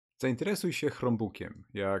Zainteresuj się Chromebookiem.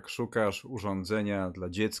 Jak szukasz urządzenia dla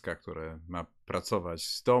dziecka, które ma pracować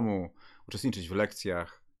z domu, uczestniczyć w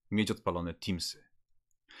lekcjach, mieć odpalone Teamsy.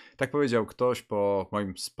 Tak powiedział ktoś po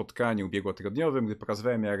moim spotkaniu ubiegłotygodniowym, gdy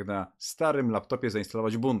pokazywałem, jak na starym laptopie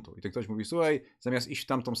zainstalować Ubuntu. I ten ktoś mówi: słuchaj, zamiast iść w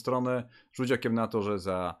tamtą stronę, rzuć okiem na to, że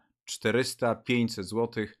za 400-500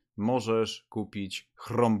 zł możesz kupić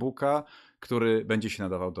Chromebooka, który będzie się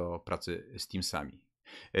nadawał do pracy z Teamsami.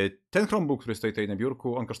 Ten Chromebook, który stoi tutaj na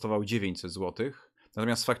biurku, on kosztował 900 zł.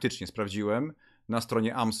 Natomiast faktycznie sprawdziłem na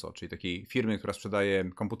stronie AMSO, czyli takiej firmy, która sprzedaje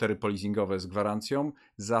komputery poleasingowe z gwarancją,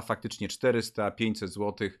 za faktycznie 400-500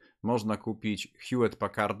 zł można kupić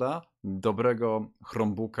Hewlett-Packarda, dobrego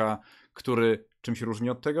Chromebooka, który czym się różni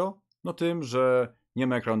od tego? No tym, że nie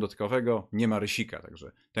ma ekranu dotykowego, nie ma rysika.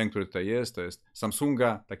 Także ten, który tutaj jest, to jest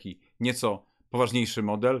Samsunga, taki nieco poważniejszy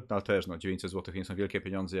model, ale też 900 zł nie są wielkie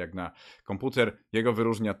pieniądze jak na komputer. Jego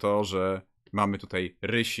wyróżnia to, że mamy tutaj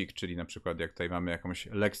rysik, czyli na przykład jak tutaj mamy jakąś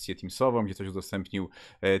lekcję Teamsową, gdzie ktoś udostępnił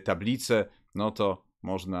tablicę, no to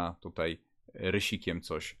można tutaj rysikiem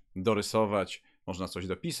coś dorysować, można coś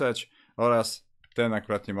dopisać oraz ten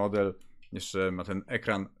akuratnie model jeszcze ma ten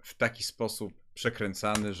ekran w taki sposób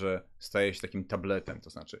przekręcany, że staje się takim tabletem, to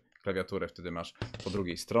znaczy klawiaturę wtedy masz po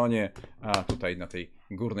drugiej stronie, a tutaj na tej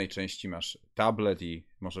górnej części masz tablet i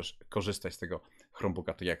możesz korzystać z tego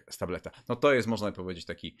Chromebooka tak jak z tableta. No to jest, można powiedzieć,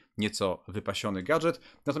 taki nieco wypasiony gadżet.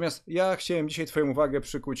 Natomiast ja chciałem dzisiaj Twoją uwagę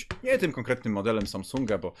przykuć nie tym konkretnym modelem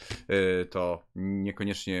Samsunga, bo to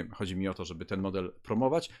niekoniecznie chodzi mi o to, żeby ten model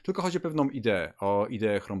promować, tylko chodzi o pewną ideę, o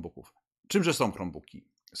ideę Chromebooków. Czymże są Chromebooki?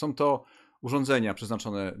 Są to urządzenia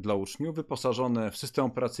przeznaczone dla uczniów, wyposażone w system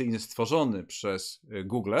operacyjny stworzony przez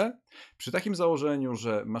Google, przy takim założeniu,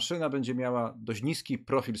 że maszyna będzie miała dość niski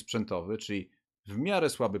profil sprzętowy, czyli w miarę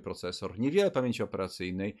słaby procesor, niewiele pamięci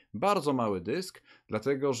operacyjnej, bardzo mały dysk,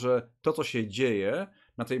 dlatego że to, co się dzieje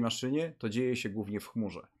na tej maszynie, to dzieje się głównie w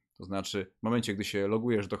chmurze. To znaczy, w momencie, gdy się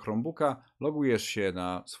logujesz do Chromebooka, logujesz się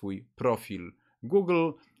na swój profil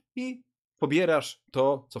Google i pobierasz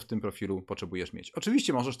to, co w tym profilu potrzebujesz mieć.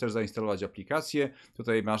 Oczywiście możesz też zainstalować aplikacje.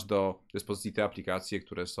 Tutaj masz do dyspozycji te aplikacje,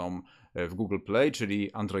 które są w Google Play,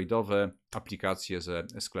 czyli androidowe aplikacje ze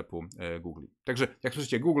sklepu Google. Także jak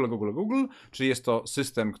słyszycie Google, czyli jest to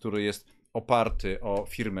system, który jest oparty o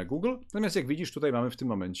firmę Google. Natomiast jak widzisz, tutaj mamy w tym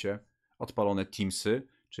momencie odpalone Teamsy,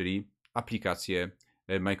 czyli aplikacje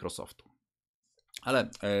Microsoftu. Ale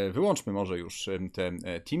wyłączmy może już te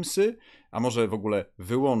Teamsy, a może w ogóle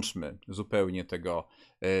wyłączmy zupełnie tego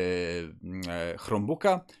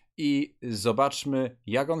Chromebooka i zobaczmy,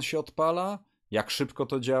 jak on się odpala, jak szybko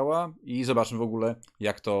to działa i zobaczmy w ogóle,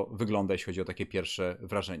 jak to wygląda, jeśli chodzi o takie pierwsze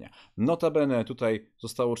wrażenia. Notabene tutaj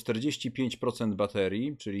zostało 45%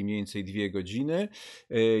 baterii, czyli mniej więcej 2 godziny.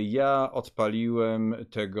 Ja odpaliłem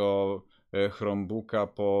tego Chromebooka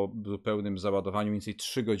po zupełnym załadowaniu mniej więcej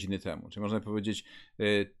 3 godziny temu. Czyli można powiedzieć,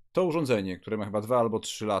 to urządzenie, które ma chyba 2 albo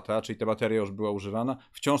 3 lata, czyli ta bateria już była używana,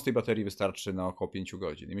 wciąż tej baterii wystarczy na około 5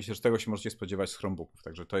 godzin. I myślę, że tego się możecie spodziewać z Chromebooków,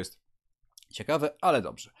 także to jest ciekawe, ale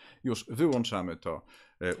dobrze. Już wyłączamy to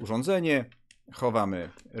urządzenie, chowamy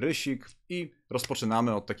rysik i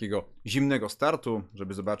rozpoczynamy od takiego zimnego startu,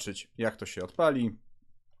 żeby zobaczyć, jak to się odpali.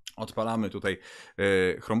 Odpalamy tutaj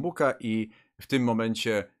Chromebooka i w tym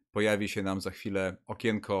momencie pojawi się nam za chwilę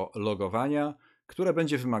okienko logowania, które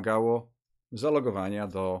będzie wymagało zalogowania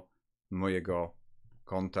do mojego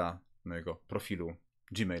konta, mojego profilu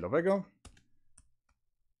gmailowego.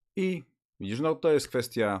 I widzisz, no to jest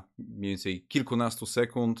kwestia mniej więcej kilkunastu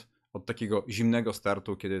sekund od takiego zimnego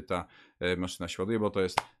startu, kiedy ta maszyna się ładuje, bo to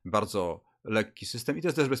jest bardzo lekki system i to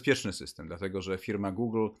jest też bezpieczny system, dlatego że firma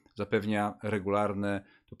Google zapewnia regularne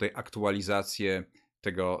tutaj aktualizacje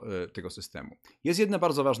tego systemu. Jest jedna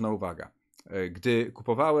bardzo ważna uwaga. Gdy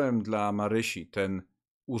kupowałem dla Marysi ten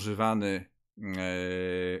używany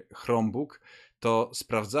Chromebook, to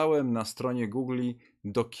sprawdzałem na stronie Google,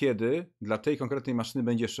 do kiedy dla tej konkretnej maszyny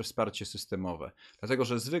będzie jeszcze wsparcie systemowe. Dlatego,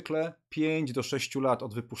 że zwykle 5 do 6 lat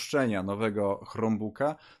od wypuszczenia nowego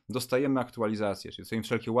Chromebooka dostajemy aktualizację, czyli dostajemy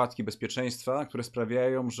wszelkie łatki bezpieczeństwa, które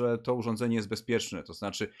sprawiają, że to urządzenie jest bezpieczne, to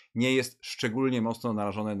znaczy nie jest szczególnie mocno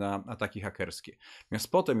narażone na ataki hakerskie.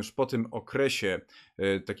 Natomiast potem, już po tym okresie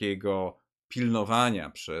takiego pilnowania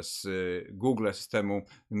przez Google systemu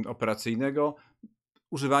operacyjnego,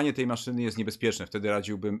 używanie tej maszyny jest niebezpieczne. Wtedy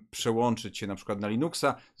radziłbym przełączyć się na przykład na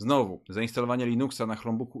Linuxa. Znowu, zainstalowanie Linuxa na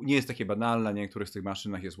Chromebooku nie jest takie banalne, na niektórych z tych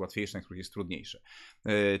maszynach jest łatwiejsze, na niektórych jest trudniejsze.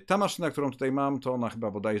 Ta maszyna, którą tutaj mam, to ona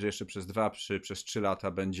chyba bodajże jeszcze przez 3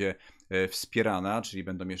 lata będzie wspierana, czyli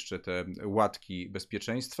będą jeszcze te łatki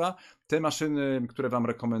bezpieczeństwa. Te maszyny, które wam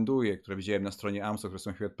rekomenduję, które widziałem na stronie AMSO, które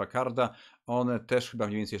są Hewlett Packarda, one też chyba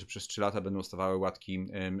mniej więcej jeszcze przez 3 lata będą dostawały łatki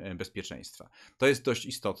bezpieczeństwa. To jest dość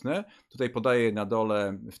istotne. Tutaj podaję na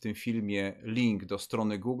dole w tym filmie link do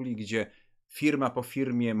strony Google, gdzie firma po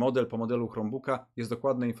firmie, model po modelu Chromebooka jest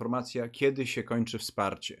dokładna informacja, kiedy się kończy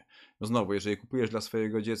wsparcie. No znowu, jeżeli kupujesz dla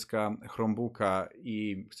swojego dziecka Chromebooka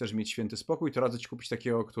i chcesz mieć święty spokój, to radzę ci kupić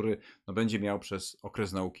takiego, który będzie miał przez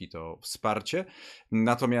okres nauki to wsparcie.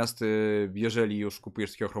 Natomiast jeżeli już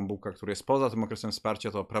kupujesz takiego Chromebooka, który jest poza tym okresem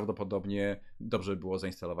wsparcia, to prawdopodobnie dobrze by było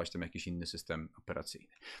zainstalować tam jakiś inny system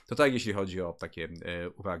operacyjny. To tak, jeśli chodzi o takie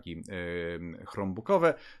uwagi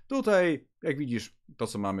Chromebookowe. Tutaj, jak widzisz, to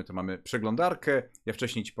co mamy, to mamy przeglądarkę. Ja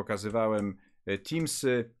wcześniej ci pokazywałem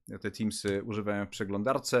Teamsy. Ja te Teamsy używałem w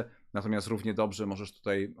przeglądarce, natomiast równie dobrze możesz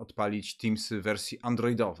tutaj odpalić Teamsy w wersji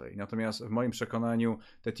androidowej. Natomiast w moim przekonaniu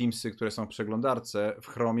te Teamsy, które są w przeglądarce w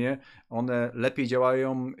Chromie, one lepiej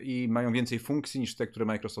działają i mają więcej funkcji niż te, które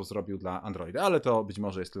Microsoft zrobił dla Androida, ale to być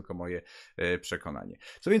może jest tylko moje przekonanie.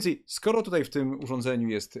 Co więcej, skoro tutaj w tym urządzeniu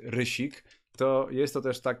jest Rysik, to jest to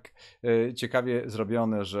też tak ciekawie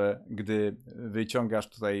zrobione, że gdy wyciągasz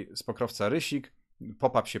tutaj z pokrowca Rysik,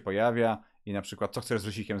 pop-up się pojawia i na przykład co chcesz z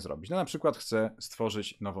Rysikiem zrobić? No na przykład chcę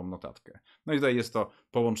stworzyć nową notatkę. No i tutaj jest to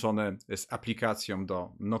połączone z aplikacją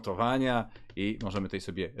do notowania i możemy tutaj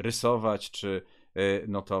sobie rysować czy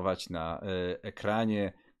notować na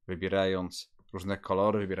ekranie, wybierając różne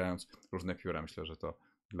kolory, wybierając różne pióra. Myślę, że to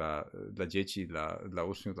dla dzieci, dla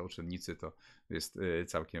uczniów, dla uczennicy to jest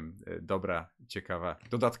całkiem dobra, ciekawa,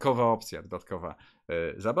 dodatkowa opcja, dodatkowa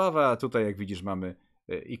zabawa. Tutaj jak widzisz mamy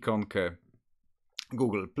ikonkę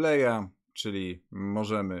Google Play'a, czyli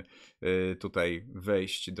możemy tutaj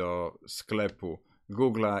wejść do sklepu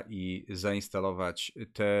Google'a i zainstalować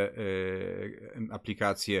te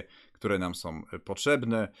aplikacje, które nam są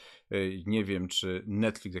potrzebne. Nie wiem, czy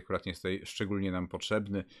Netflix akurat nie jest tutaj szczególnie nam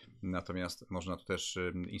potrzebny, natomiast można tu też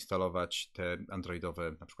instalować te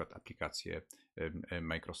androidowe na przykład aplikacje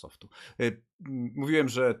Microsoftu. Mówiłem,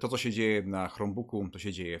 że to, co się dzieje na Chromebooku, to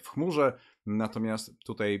się dzieje w chmurze, natomiast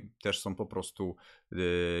tutaj też są po prostu,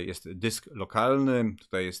 jest dysk lokalny,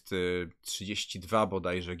 tutaj jest 32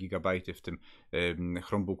 bodajże gigabajty w tym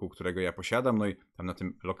Chromebooku, którego ja posiadam, no i tam na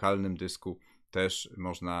tym lokalnym dysku też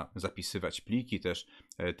można zapisywać pliki, też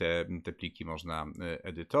te pliki można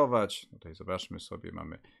edytować. Tutaj zobaczmy sobie,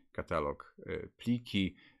 mamy katalog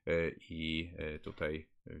pliki i tutaj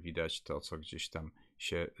widać to, co gdzieś tam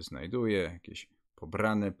się znajduje, jakieś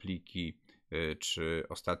pobrane pliki, czy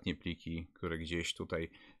ostatnie pliki, które gdzieś tutaj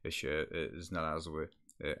się znalazły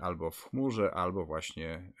albo w chmurze, albo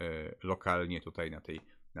właśnie lokalnie tutaj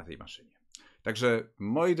na tej maszynie. Także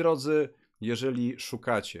moi drodzy, jeżeli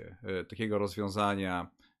szukacie takiego rozwiązania,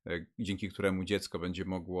 dzięki któremu dziecko będzie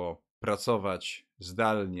mogło pracować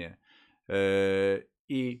zdalnie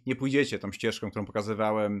i nie pójdziecie tą ścieżką, którą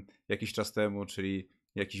pokazywałem jakiś czas temu, czyli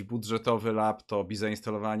jakiś budżetowy laptop i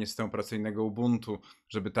zainstalowanie systemu operacyjnego Ubuntu,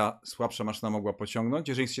 żeby ta słabsza maszyna mogła pociągnąć.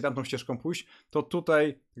 Jeżeli chcecie tamtą ścieżką pójść, to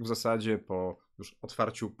tutaj w zasadzie po już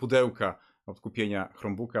otwarciu pudełka od kupienia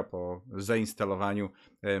Chromebooka, po zainstalowaniu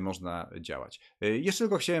można działać. Jeszcze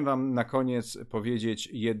tylko chciałem wam na koniec powiedzieć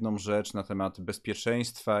jedną rzecz na temat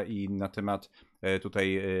bezpieczeństwa i na temat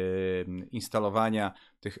tutaj instalowania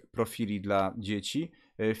tych profili dla dzieci.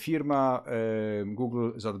 Firma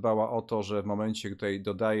Google zadbała o to, że w momencie, gdy tutaj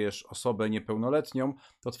dodajesz osobę niepełnoletnią,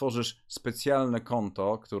 to tworzysz specjalne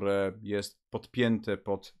konto, które jest podpięte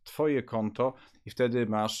pod twoje konto i wtedy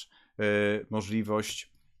masz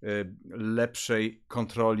możliwość lepszej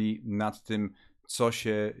kontroli nad tym, co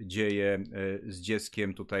się dzieje z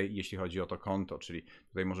dzieckiem tutaj, jeśli chodzi o to konto, czyli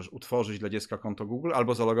tutaj możesz utworzyć dla dziecka konto Google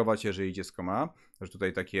albo zalogować, jeżeli dziecko ma, że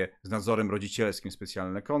tutaj takie z nadzorem rodzicielskim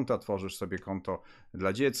specjalne konta, tworzysz sobie konto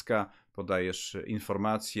dla dziecka, podajesz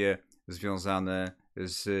informacje związane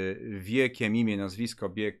z wiekiem, imię, nazwisko,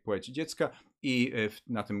 bieg, płeć dziecka i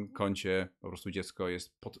na tym koncie po prostu dziecko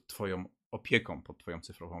jest pod twoją opieką, pod twoją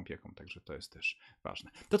cyfrową opieką, także to jest też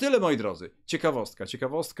ważne. To tyle, moi drodzy.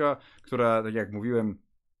 Ciekawostka, która, tak jak mówiłem,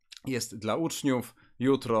 jest dla uczniów.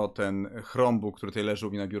 Jutro ten Chromebook, który tutaj leży u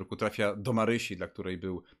mnie na biurku, trafia do Marysi, dla której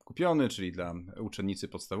był kupiony, czyli dla uczennicy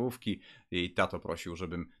podstawówki. Jej tato prosił,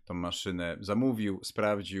 żebym tą maszynę zamówił,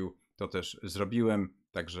 sprawdził. To też zrobiłem,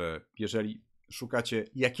 także jeżeli szukacie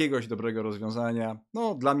jakiegoś dobrego rozwiązania,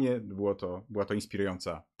 no dla mnie była to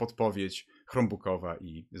inspirująca podpowiedź chromebookowa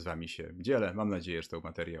i z wami się dzielę. Mam nadzieję, że to był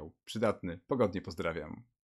materiał przydatny. Pogodnie pozdrawiam.